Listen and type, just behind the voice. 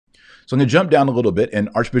So I'm going to jump down a little bit, and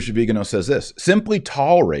Archbishop Viganò says this: simply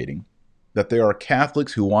tolerating that there are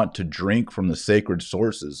Catholics who want to drink from the sacred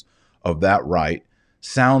sources of that right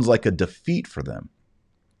sounds like a defeat for them,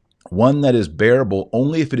 one that is bearable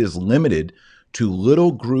only if it is limited to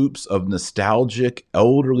little groups of nostalgic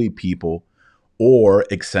elderly people or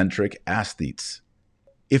eccentric aesthetes.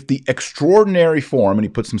 If the extraordinary form, and he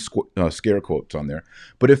puts some scare quotes on there,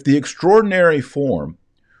 but if the extraordinary form,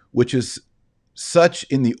 which is such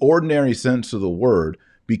in the ordinary sense of the word,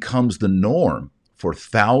 becomes the norm for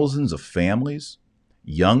thousands of families,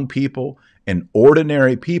 young people, and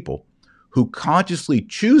ordinary people who consciously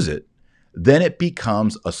choose it, then it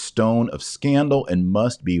becomes a stone of scandal and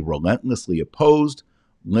must be relentlessly opposed,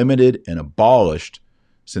 limited, and abolished,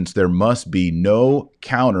 since there must be no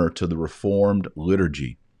counter to the Reformed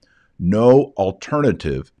liturgy, no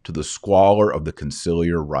alternative to the squalor of the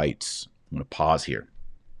conciliar rites. I'm going to pause here.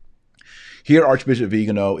 Here, Archbishop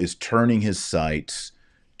Viganò is turning his sights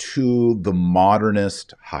to the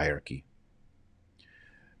modernist hierarchy.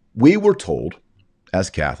 We were told, as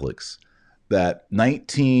Catholics, that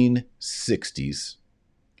 1960s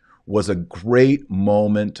was a great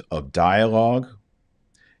moment of dialogue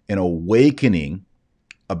and awakening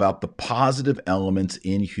about the positive elements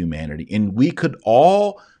in humanity. And we could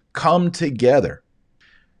all come together.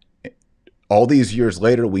 All these years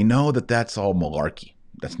later, we know that that's all malarkey.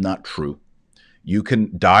 That's not true. You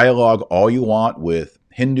can dialogue all you want with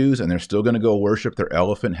Hindus, and they're still going to go worship their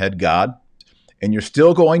elephant head god. And you're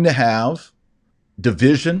still going to have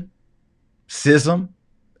division, schism,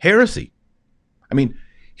 heresy. I mean,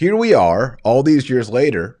 here we are all these years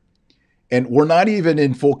later, and we're not even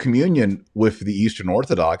in full communion with the Eastern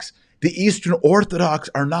Orthodox. The Eastern Orthodox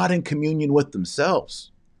are not in communion with themselves.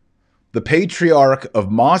 The Patriarch of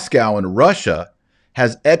Moscow in Russia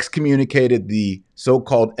has excommunicated the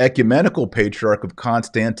so-called ecumenical Patriarch of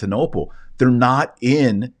Constantinople. They're not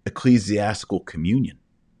in ecclesiastical communion.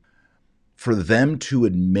 For them to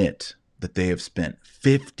admit that they have spent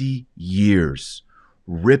 50 years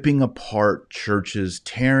ripping apart churches,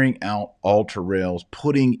 tearing out altar rails,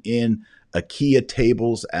 putting in Achaia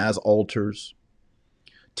tables as altars,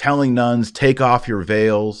 telling nuns, take off your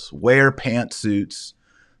veils, wear pantsuits,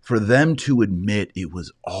 for them to admit it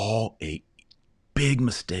was all a big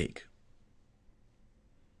mistake,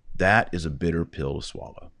 that is a bitter pill to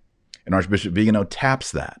swallow. And Archbishop Viganò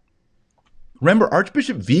taps that. Remember,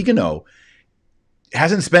 Archbishop Viganò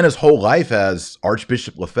hasn't spent his whole life as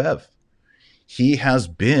Archbishop Lefebvre. He has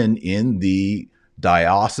been in the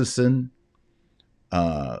diocesan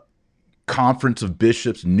Conference of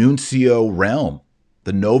Bishops nuncio realm,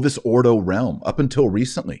 the Novus Ordo realm, up until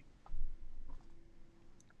recently.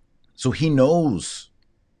 So he knows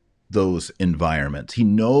those environments. He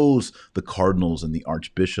knows the cardinals and the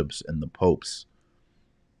archbishops and the popes.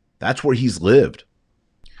 That's where he's lived.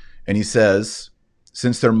 And he says,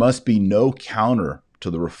 since there must be no counter to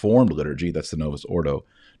the Reformed liturgy, that's the Novus Ordo,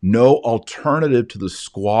 no alternative to the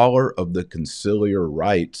squalor of the conciliar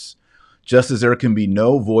rites, just as there can be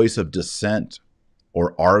no voice of dissent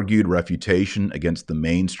or argued refutation against the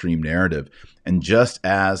mainstream narrative, and just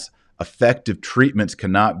as effective treatments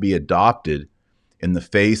cannot be adopted in the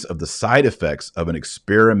face of the side effects of an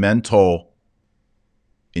experimental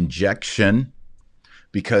injection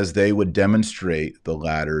because they would demonstrate the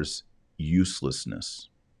latter's uselessness.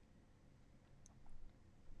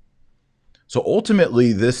 So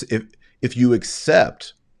ultimately, this, if you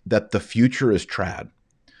accept that the future is trad,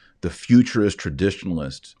 the future is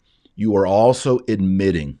traditionalist, you are also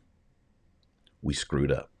admitting we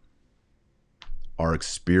screwed up. Our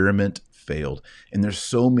experiment failed. And there's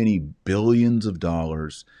so many billions of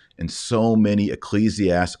dollars and so many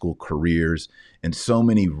ecclesiastical careers and so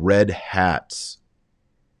many red hats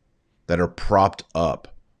that are propped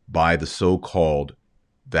up by the so-called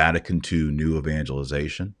Vatican II new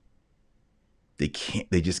evangelization.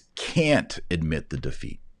 They just can't admit the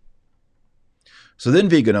defeat. So then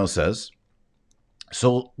Viganò says,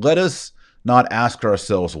 so let us not ask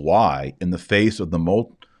ourselves why, in the face of the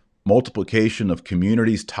multiplication of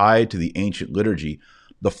communities tied to the ancient liturgy,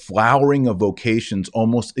 the flowering of vocations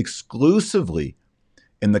almost exclusively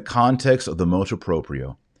in the context of the motu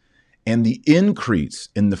proprio, and the increase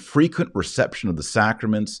in the frequent reception of the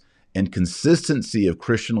sacraments and consistency of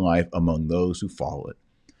Christian life among those who follow it,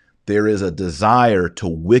 there is a desire to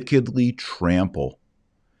wickedly trample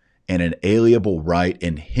an inalienable right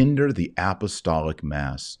and hinder the apostolic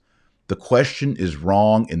mass. The question is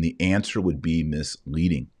wrong and the answer would be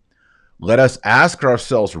misleading. Let us ask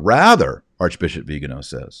ourselves rather, Archbishop Viganò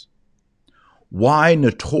says, why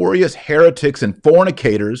notorious heretics and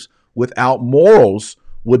fornicators without morals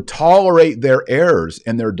would tolerate their errors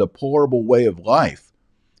and their deplorable way of life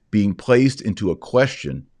being placed into a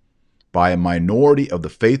question by a minority of the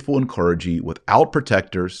faithful and clergy without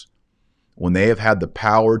protectors when they have had the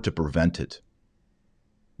power to prevent it.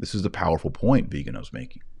 This is the powerful point Viganò's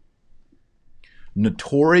making.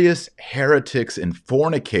 Notorious heretics and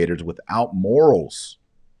fornicators without morals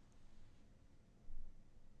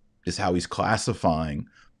is how he's classifying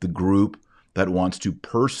the group that wants to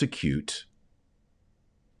persecute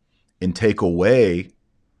and take away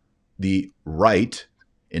the right,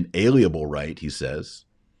 inalienable right, he says,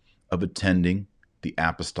 of attending the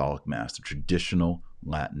apostolic mass, the traditional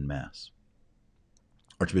Latin mass.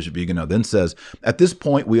 Archbishop Viganò then says, at this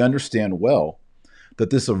point, we understand well that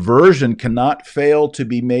this aversion cannot fail to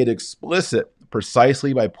be made explicit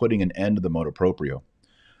precisely by putting an end to the motu proprio,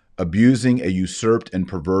 abusing a usurped and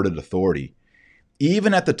perverted authority.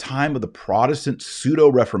 Even at the time of the Protestant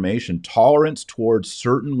pseudo-Reformation, tolerance towards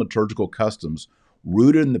certain liturgical customs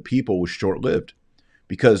rooted in the people was short-lived,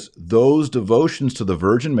 because those devotions to the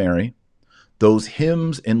Virgin Mary, those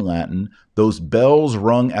hymns in Latin, those bells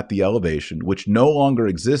rung at the elevation, which no longer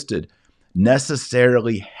existed,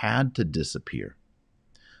 necessarily had to disappear,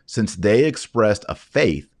 since they expressed a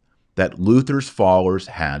faith that Luther's followers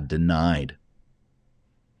had denied.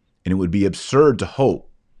 And it would be absurd to hope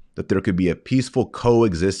that there could be a peaceful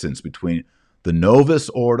coexistence between the Novus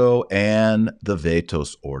Ordo and the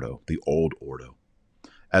Vetus Ordo, the Old Ordo,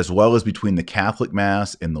 as well as between the Catholic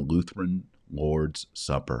Mass and the Lutheran Lord's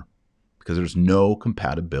Supper, because there's no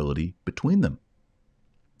compatibility between them.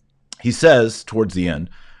 He says, towards the end,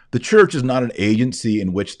 the church is not an agency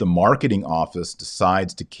in which the marketing office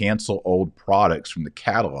decides to cancel old products from the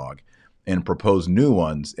catalog and propose new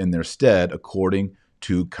ones in their stead according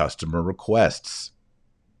to customer requests.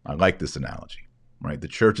 I like this analogy, right? The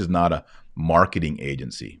church is not a marketing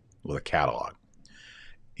agency with a catalog.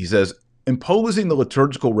 He says, imposing the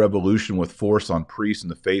liturgical revolution with force on priests and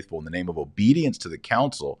the faithful in the name of obedience to the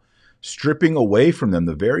council, stripping away from them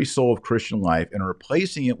the very soul of Christian life and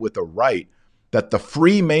replacing it with a rite that the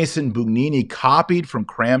Freemason Bugnini copied from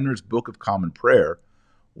Cranmer's Book of Common Prayer,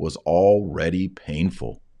 was already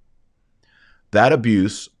painful. That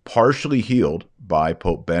abuse, partially healed by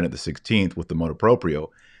Pope Benedict XVI with the motu proprio,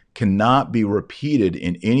 cannot be repeated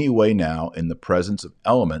in any way now in the presence of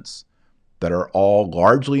elements that are all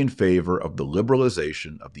largely in favor of the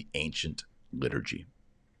liberalization of the ancient liturgy.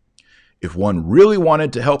 If one really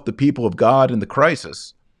wanted to help the people of God in the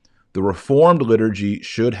crisis, the Reformed liturgy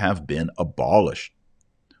should have been abolished,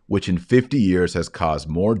 which in 50 years has caused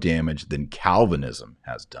more damage than Calvinism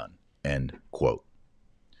has done. End quote.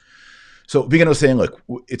 So Viganò saying, look,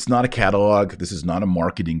 it's not a catalog. This is not a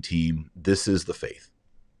marketing team. This is the faith.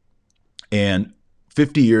 And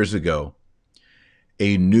 50 years ago,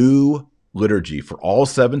 a new liturgy for all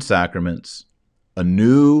 7 sacraments, a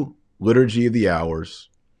new liturgy of the hours,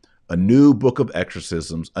 a new book of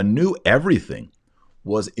exorcisms, a new everything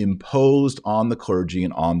was imposed on the clergy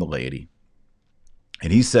and on the laity.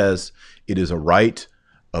 And he says it is a rite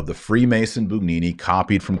of the Freemason Bugnini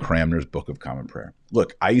copied from Cranmer's Book of Common Prayer.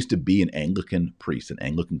 Look, I used to be an Anglican priest, an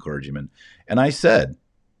Anglican clergyman, and I said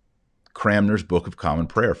Cranmer's Book of Common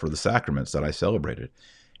Prayer for the sacraments that I celebrated.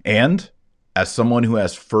 And as someone who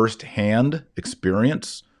has firsthand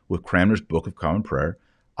experience with Cranmer's Book of Common Prayer,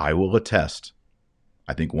 I will attest.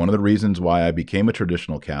 I think one of the reasons why I became a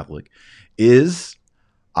traditional Catholic is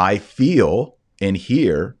I feel and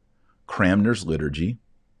hear Cranmer's liturgy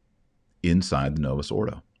inside the Novus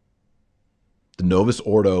Ordo. The Novus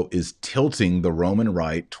Ordo is tilting the Roman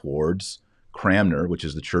Rite towards Cranmer, which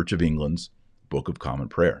is the Church of England's Book of Common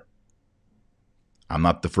Prayer. I'm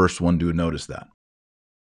not the first one to notice that.